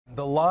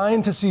The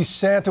line to see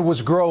Santa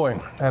was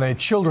growing, and a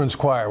children's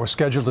choir was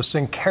scheduled to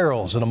sing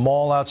carols in a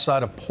mall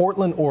outside of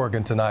Portland,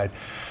 Oregon tonight.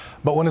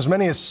 But when as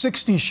many as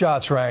 60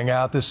 shots rang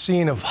out, the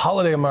scene of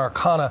holiday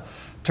Americana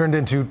turned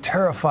into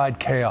terrified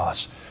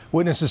chaos.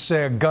 Witnesses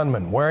say a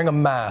gunman wearing a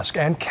mask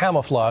and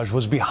camouflage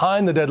was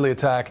behind the deadly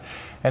attack,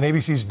 and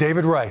ABC's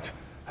David Wright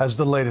has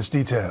the latest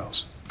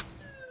details.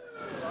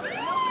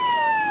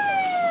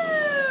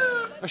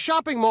 A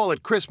shopping mall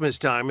at Christmas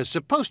time is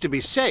supposed to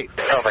be safe.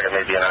 It sounds like it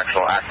may be an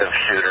actual active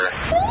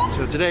shooter.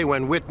 So today,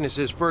 when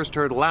witnesses first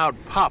heard loud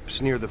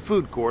pops near the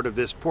food court of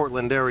this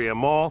Portland area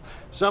mall,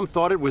 some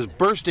thought it was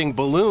bursting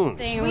balloons.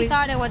 We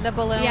thought it was a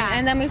balloon,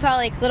 and then we saw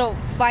like little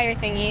fire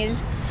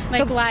thingies,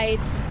 like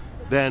lights.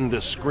 Then the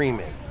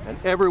screaming,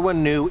 and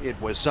everyone knew it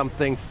was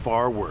something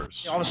far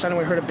worse. All of a sudden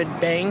we heard a big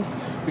bang.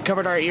 We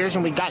covered our ears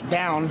and we got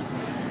down.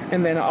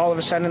 And then all of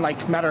a sudden,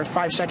 like a matter of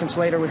 5 seconds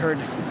later, we heard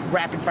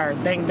rapid fire,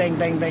 bang, bang,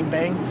 bang, bang,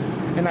 bang.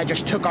 And I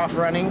just took off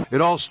running. It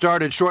all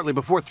started shortly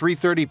before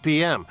 3:30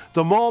 p.m.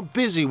 The mall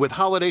busy with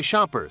holiday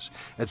shoppers.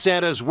 At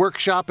Santa's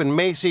workshop in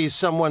Macy's,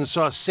 someone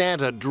saw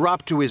Santa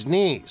drop to his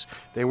knees.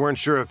 They weren't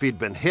sure if he'd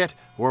been hit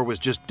or was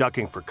just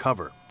ducking for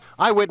cover.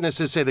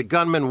 Eyewitnesses say the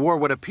gunman wore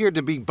what appeared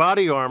to be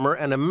body armor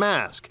and a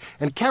mask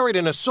and carried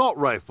an assault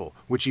rifle,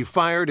 which he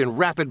fired in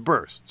rapid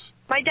bursts.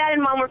 My dad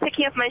and mom were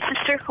picking up my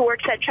sister who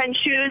works at Trend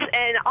Shoes,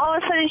 and all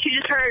of a sudden she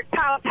just heard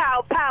pow,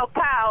 pow, pow,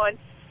 pow, and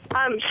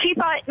she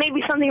thought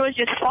maybe something was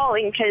just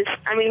falling because,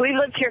 I mean, we've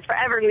lived here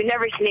forever and we've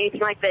never seen anything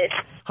like this.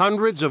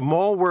 Hundreds of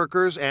mall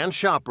workers and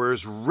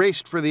shoppers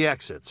raced for the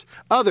exits.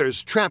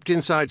 Others, trapped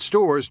inside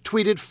stores,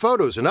 tweeted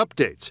photos and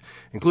updates,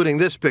 including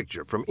this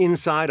picture from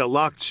inside a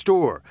locked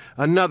store.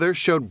 Another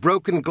showed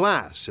broken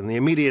glass in the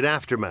immediate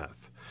aftermath.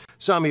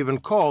 Some even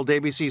called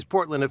ABC's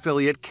Portland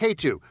affiliate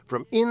K2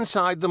 from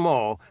inside the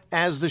mall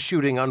as the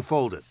shooting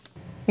unfolded.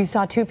 You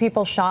saw 2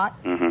 people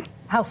shot? Mm-hmm.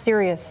 How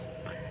serious?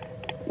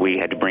 We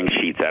had to bring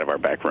sheets out of our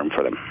back room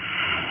for them.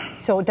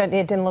 So it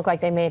didn't look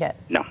like they made it?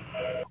 No.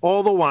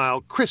 All the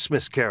while,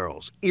 Christmas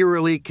carols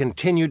eerily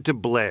continued to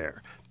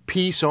blare.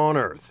 Peace on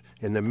earth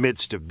in the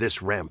midst of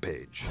this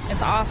rampage.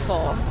 It's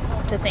awful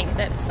to think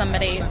that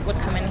somebody would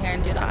come in here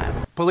and do that.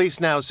 Police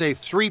now say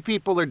 3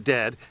 people are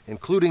dead,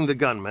 including the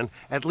gunman,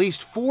 at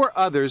least 4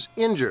 others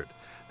injured.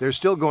 They're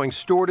still going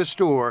store to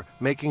store,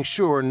 making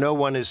sure no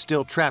one is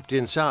still trapped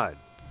inside.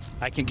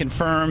 I can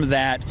confirm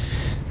that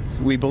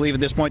we believe at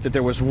this point that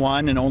there was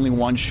one and only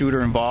one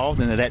shooter involved,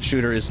 and that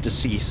shooter is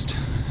deceased.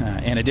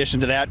 In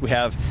addition to that, we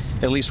have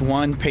at least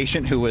one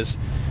patient who was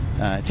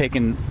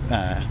taken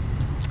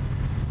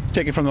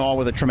from the mall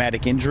with a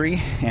traumatic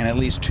injury, and at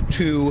least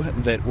 2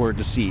 that were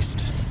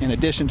deceased, in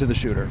addition to the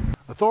shooter.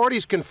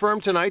 Authorities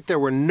confirmed tonight there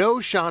were no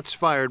shots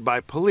fired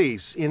by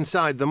police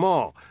inside the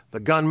mall. The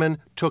gunman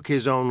took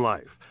his own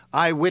life.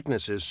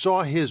 Eyewitnesses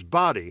saw his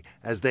body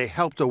as they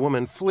helped a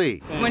woman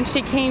flee. When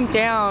she came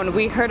down,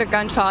 we heard a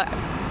gunshot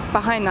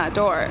behind that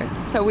door,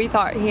 so we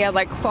thought he had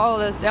like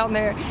followed us down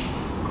there,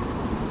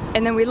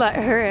 and then we let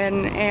her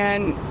in,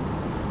 and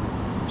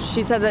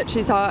she said that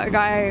she saw a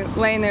guy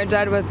laying there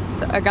dead with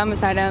a gun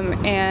beside him,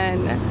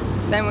 and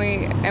then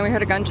we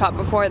heard a gunshot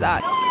before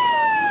that.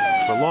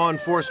 For law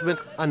enforcement,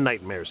 a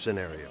nightmare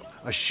scenario.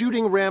 A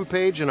shooting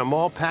rampage in a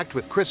mall packed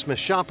with Christmas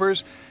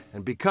shoppers,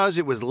 and because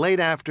it was late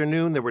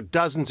afternoon, there were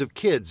dozens of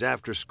kids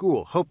after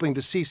school hoping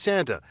to see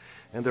Santa.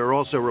 And there are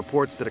also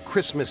reports that a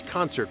Christmas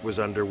concert was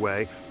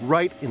underway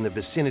right in the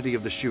vicinity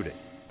of the shooting.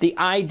 The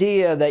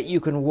idea that you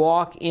can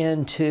walk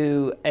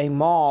into a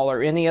mall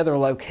or any other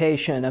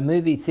location, a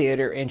movie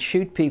theater, and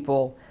shoot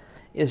people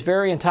is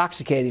very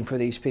intoxicating for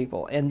these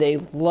people, and they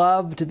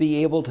love to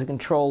be able to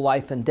control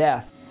life and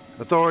death.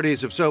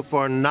 Authorities have so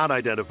far not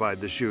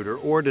identified the shooter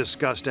or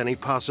discussed any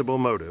possible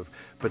motive,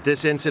 but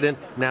this incident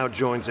now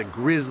joins a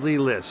grisly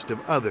list of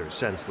other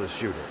senseless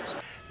shootings.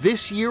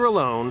 This year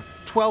alone,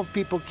 12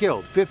 people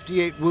killed,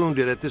 58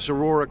 wounded at this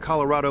Aurora,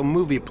 Colorado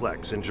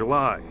movieplex in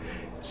July.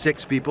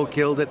 6 people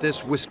killed at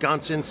this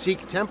Wisconsin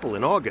Sikh temple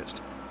in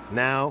August.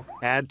 Now,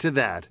 add to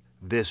that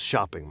this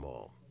shopping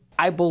mall.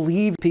 I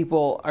believe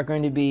people are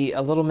going to be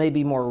a little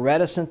maybe more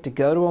reticent to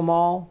go to a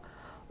mall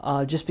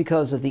just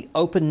because of the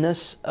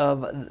openness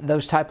of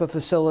those type of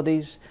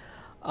facilities.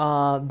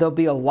 There'll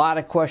be a lot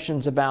of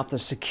questions about the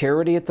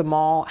security at the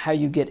mall, how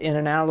you get in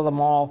and out of the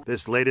mall.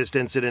 This latest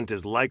incident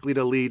is likely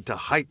to lead to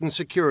heightened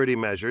security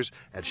measures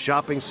at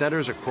shopping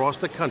centers across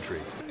the country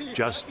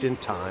just in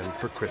time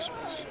for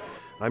Christmas.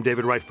 I'm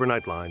David Wright for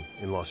Nightline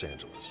in Los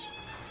Angeles.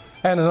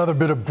 And another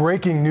bit of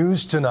breaking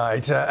news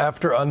tonight.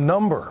 After a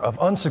number of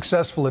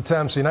unsuccessful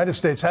attempts, the United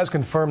States has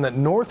confirmed that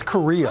North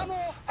Korea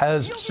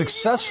has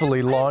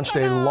successfully launched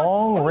a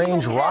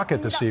long-range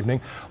rocket this evening,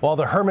 while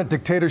the hermit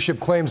dictatorship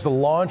claims the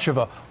launch of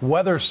a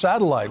weather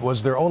satellite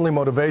was their only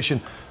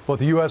motivation. Both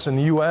the U.S. and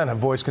the UN have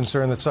voiced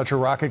concern that such a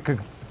rocket could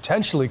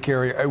potentially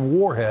carry a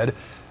warhead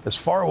as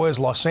far away as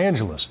Los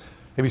Angeles.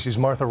 ABC's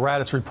Martha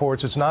Raddatz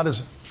reports it's not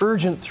as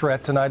urgent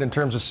threat tonight in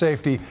terms of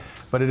safety,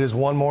 but it is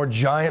one more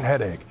giant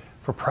headache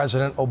for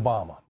President Obama.